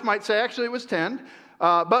 my wife might say, actually, it was 10.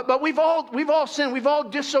 But we've all sinned. We've all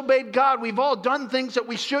disobeyed God. We've all done things that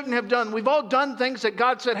we shouldn't have done. We've all done things that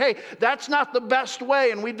God said, hey, that's not the best way,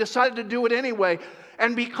 and we decided to do it anyway.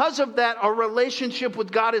 And because of that, our relationship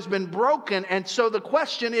with God has been broken. And so the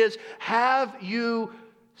question is, have you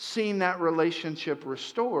seen that relationship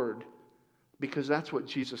restored? Because that's what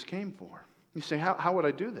Jesus came for. You say, how would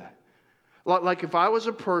I do that? Like if I was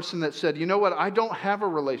a person that said, you know what, I don't have a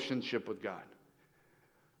relationship with God.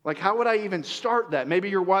 Like, how would I even start that? Maybe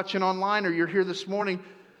you're watching online or you're here this morning.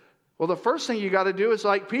 Well, the first thing you got to do is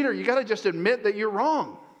like Peter, you got to just admit that you're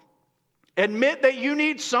wrong. Admit that you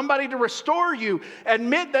need somebody to restore you.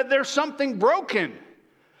 Admit that there's something broken.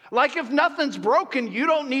 Like if nothing's broken, you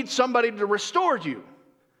don't need somebody to restore you.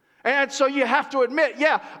 And so you have to admit,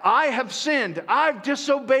 yeah, I have sinned. I've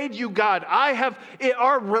disobeyed you, God.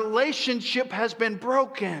 Our relationship has been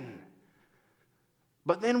broken.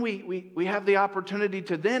 But then we have the opportunity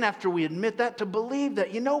to then, after we admit that, to believe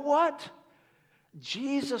that, you know what?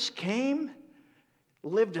 Jesus came,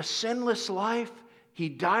 lived a sinless life. He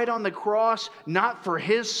died on the cross, not for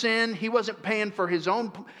his sin. He wasn't paying for his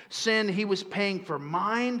own sin. He was paying for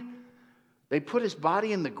mine. They put his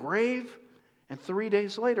body in the grave, and 3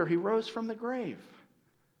 days later, he rose from the grave.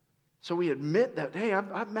 So we admit that, hey,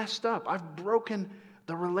 I've messed up. I've broken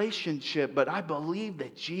the relationship, but I believe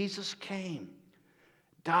that Jesus came,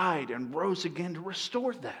 died, and rose again to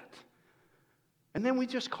restore that. And then we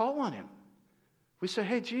just call on him. We say,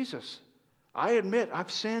 hey, Jesus, I admit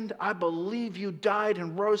I've sinned. I believe you died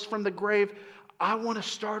and rose from the grave. I want to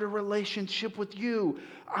start a relationship with you.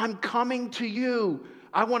 I'm coming to you.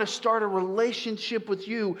 I want to start a relationship with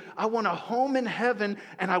you. I want a home in heaven,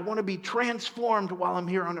 and I want to be transformed while I'm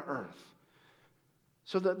here on earth.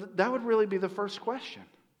 So that would really be the first question,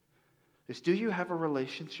 is do you have a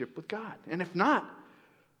relationship with God? And if not,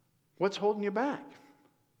 what's holding you back?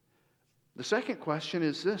 The second question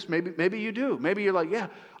is this. Maybe you do. Maybe you're like, yeah,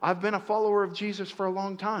 I've been a follower of Jesus for a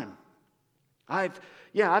long time. I've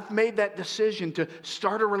made that decision to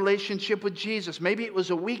start a relationship with Jesus. Maybe it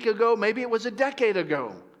was a week ago. Maybe it was a decade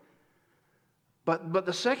ago. But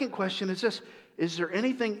the second question is this. Is there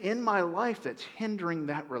anything in my life that's hindering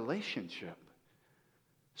that relationship?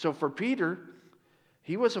 So for Peter,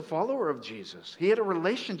 he was a follower of Jesus. He had a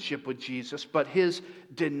relationship with Jesus, but his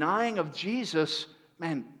denying of Jesus,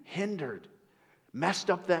 hindered, messed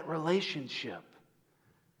up that relationship.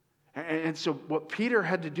 And so what Peter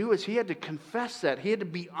had to do is he had to confess that. He had to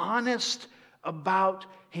be honest about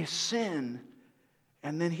his sin.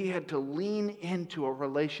 And then he had to lean into a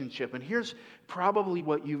relationship. And here's probably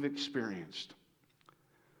what you've experienced.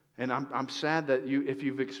 And I'm sad that if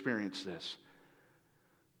you've experienced this.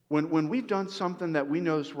 When we've done something that we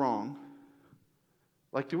know is wrong,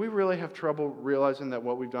 like, do we really have trouble realizing that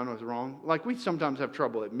what we've done was wrong? Like, we sometimes have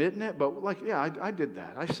trouble admitting it, but like, yeah, I did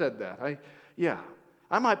that. I said that.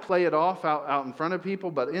 I might play it off out in front of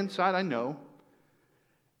people, but inside I know.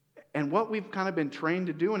 And what we've kind of been trained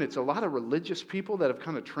to do, and it's a lot of religious people that have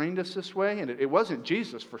kind of trained us this way, and it wasn't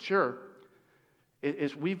Jesus for sure,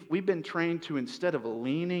 is we've been trained to, instead of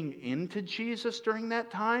leaning into Jesus during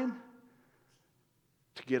that time,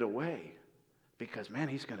 to get away. Because,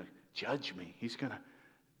 he's going to judge me. He's going to,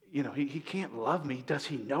 he can't love me. Does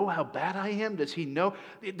he know how bad I am? Does he know?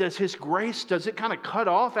 Does his grace, does it kind of cut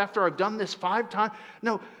off after I've done this 5 times?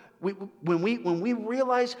 No, when we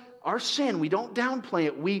realize our sin, we don't downplay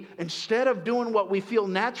it. We, instead of doing what we feel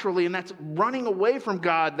naturally, and that's running away from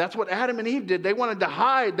God, that's what Adam and Eve did. They wanted to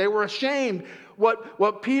hide. They were ashamed.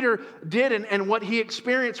 What Peter did and what he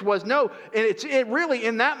experienced was, no, and it's really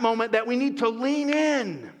in that moment that we need to lean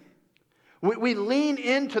in. We lean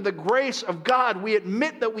into the grace of God. We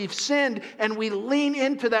admit that we've sinned, and we lean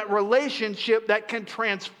into that relationship that can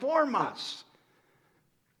transform us.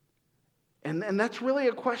 And that's really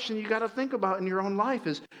a question you got to think about in your own life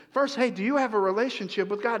is, first, hey, do you have a relationship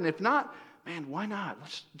with God? And if not, man, why not?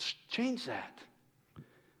 Let's change that.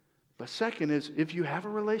 But second is, if you have a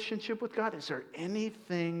relationship with God, is there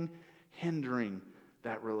anything hindering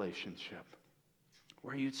that relationship?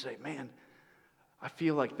 Where you'd say, man, I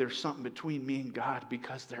feel like there's something between me and God,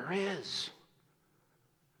 because there is.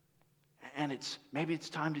 And maybe it's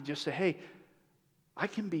time to just say, hey, I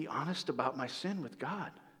can be honest about my sin with God.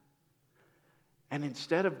 And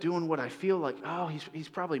instead of doing what I feel like, oh, he's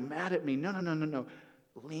probably mad at me. No.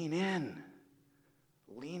 Lean in.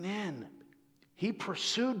 Lean in. He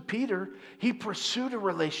pursued Peter. He pursued a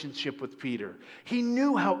relationship with Peter. He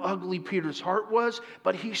knew how ugly Peter's heart was,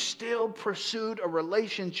 but he still pursued a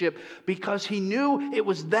relationship because he knew it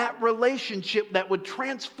was that relationship that would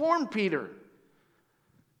transform Peter.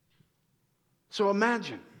 So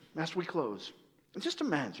imagine, as we close, just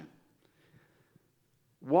imagine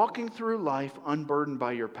walking through life unburdened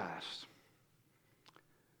by your past.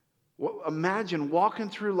 Imagine walking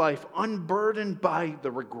through life unburdened by the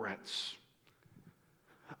regrets.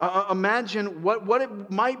 Imagine what it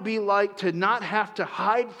might be like to not have to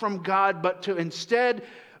hide from God, but to instead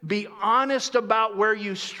be honest about where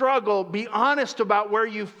you struggle, be honest about where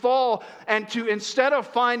you fall, and to, instead of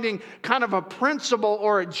finding kind of a principal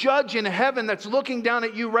or a judge in heaven that's looking down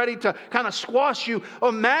at you ready to kind of squash you,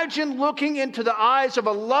 imagine looking into the eyes of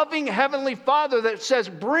a loving heavenly Father that says,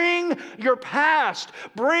 bring your past,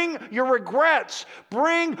 bring your regrets,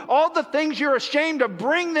 bring all the things you're ashamed of,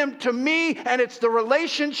 bring them to me, and it's the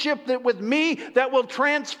relationship with me that will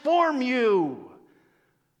transform you.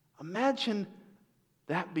 Imagine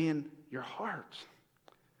that being your heart.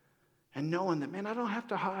 And knowing that, man, I don't have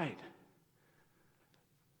to hide.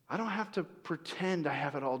 I don't have to pretend I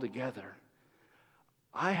have it all together.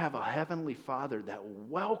 I have a heavenly Father that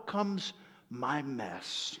welcomes my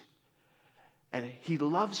mess. And He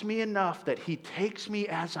loves me enough that He takes me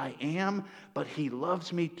as I am, but He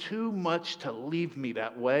loves me too much to leave me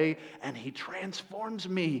that way. And He transforms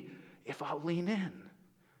me if I'll lean in.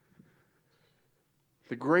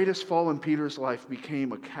 The greatest fall in Peter's life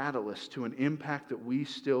became a catalyst to an impact that we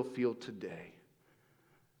still feel today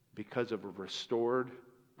because of a restored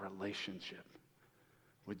relationship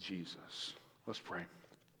with Jesus. Let's pray.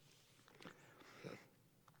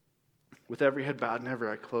 With every head bowed and every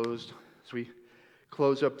eye closed, as we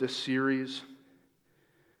close up this series,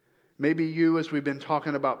 maybe you, as we've been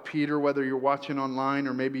talking about Peter, whether you're watching online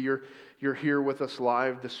or maybe you're here with us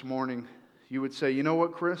live this morning, you would say, you know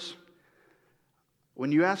what, Chris?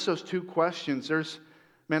 When you ask those two questions,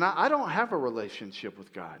 I don't have a relationship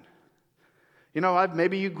with God. You know,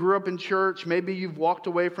 maybe you grew up in church, maybe you've walked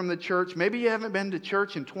away from the church, maybe you haven't been to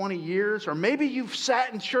church in 20 years, or maybe you've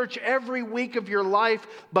sat in church every week of your life,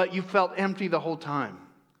 but you felt empty the whole time.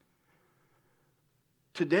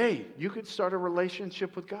 Today, you could start a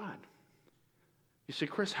relationship with God. You say,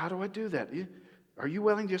 Chris, how do I do that? Are you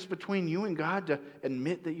willing just between you and God to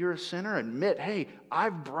admit that you're a sinner? Admit, hey,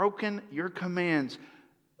 I've broken your commands.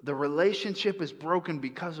 The relationship is broken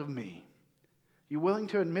because of me. You willing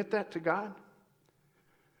to admit that to God?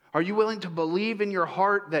 Are you willing to believe in your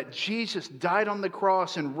heart that Jesus died on the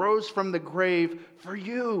cross and rose from the grave for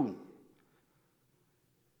you?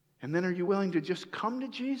 And then are you willing to just come to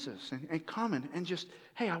Jesus and come and just,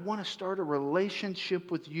 hey, I want to start a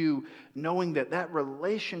relationship with you, knowing that that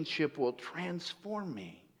relationship will transform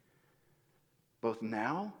me, both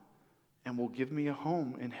now and will give me a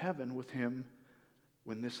home in heaven with Him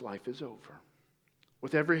when this life is over.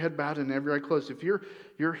 With every head bowed and every eye closed, if you're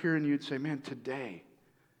here and you'd say, man, today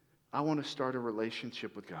I want to start a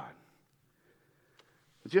relationship with God.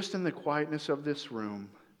 Just in the quietness of this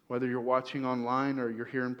room, whether you're watching online or you're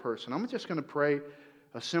here in person, I'm just going to pray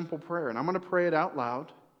a simple prayer, and I'm going to pray it out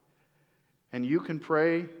loud, and you can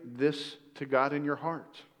pray this to God in your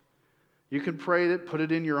heart. You can pray it, put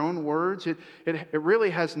it in your own words. It really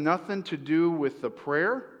has nothing to do with the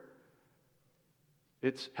prayer.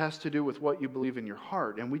 It has to do with what you believe in your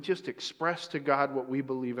heart, and we just express to God what we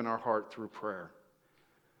believe in our heart through prayer.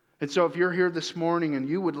 And so if you're here this morning and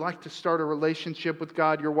you would like to start a relationship with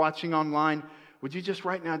God, you're watching online, would you just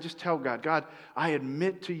right now just tell God, God, I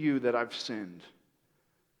admit to you that I've sinned.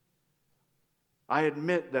 I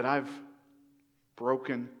admit that I've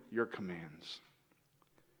broken your commands.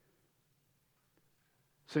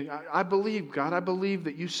 Say, I believe, God, I believe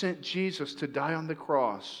that you sent Jesus to die on the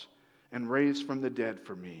cross and raise from the dead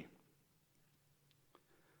for me.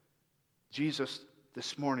 Jesus,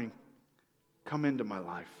 this morning, come into my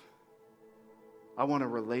life. I want a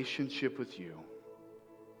relationship with you.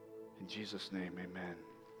 In Jesus' name, amen.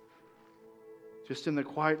 Just in the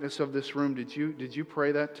quietness of this room, did you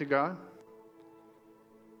pray that to God?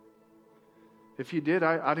 If you did,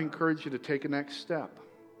 I'd encourage you to take a next step.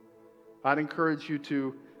 I'd encourage you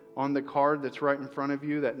to, on the card that's right in front of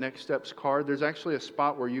you, that Next Steps card, there's actually a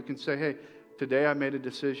spot where you can say, hey, today I made a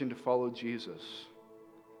decision to follow Jesus.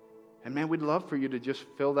 And man, we'd love for you to just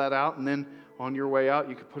fill that out, and then on your way out,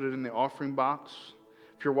 you could put it in the offering box.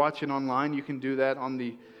 If you're watching online, you can do that on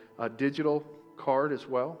the digital card as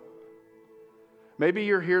well. Maybe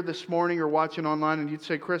you're here this morning or watching online and you'd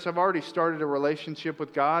say, Chris, I've already started a relationship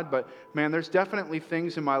with God, but man, there's definitely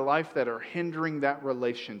things in my life that are hindering that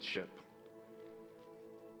relationship.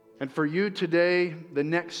 And for you today, the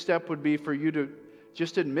next step would be for you to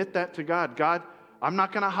just admit that to God. God, I'm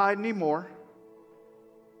not going to hide anymore.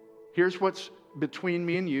 Here's what's between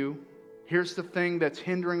me and you. Here's the thing that's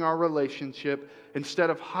hindering our relationship. Instead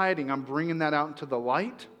of hiding, I'm bringing that out into the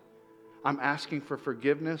light. I'm asking for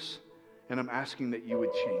forgiveness, and I'm asking that you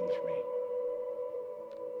would change me.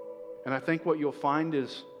 And I think what you'll find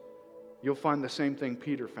is, you'll find the same thing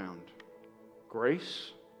Peter found.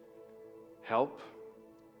 Grace, help,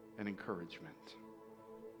 and encouragement.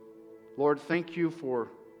 Lord, thank you for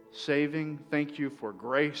saving. Thank you for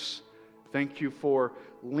grace. Thank you for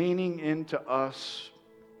leaning into us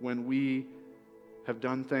when we have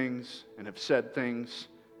done things and have said things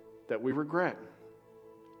that we regret.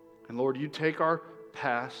 And Lord, you take our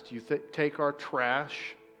past, you take our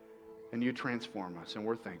trash, and you transform us, and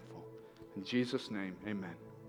we're thankful. In Jesus' name, amen.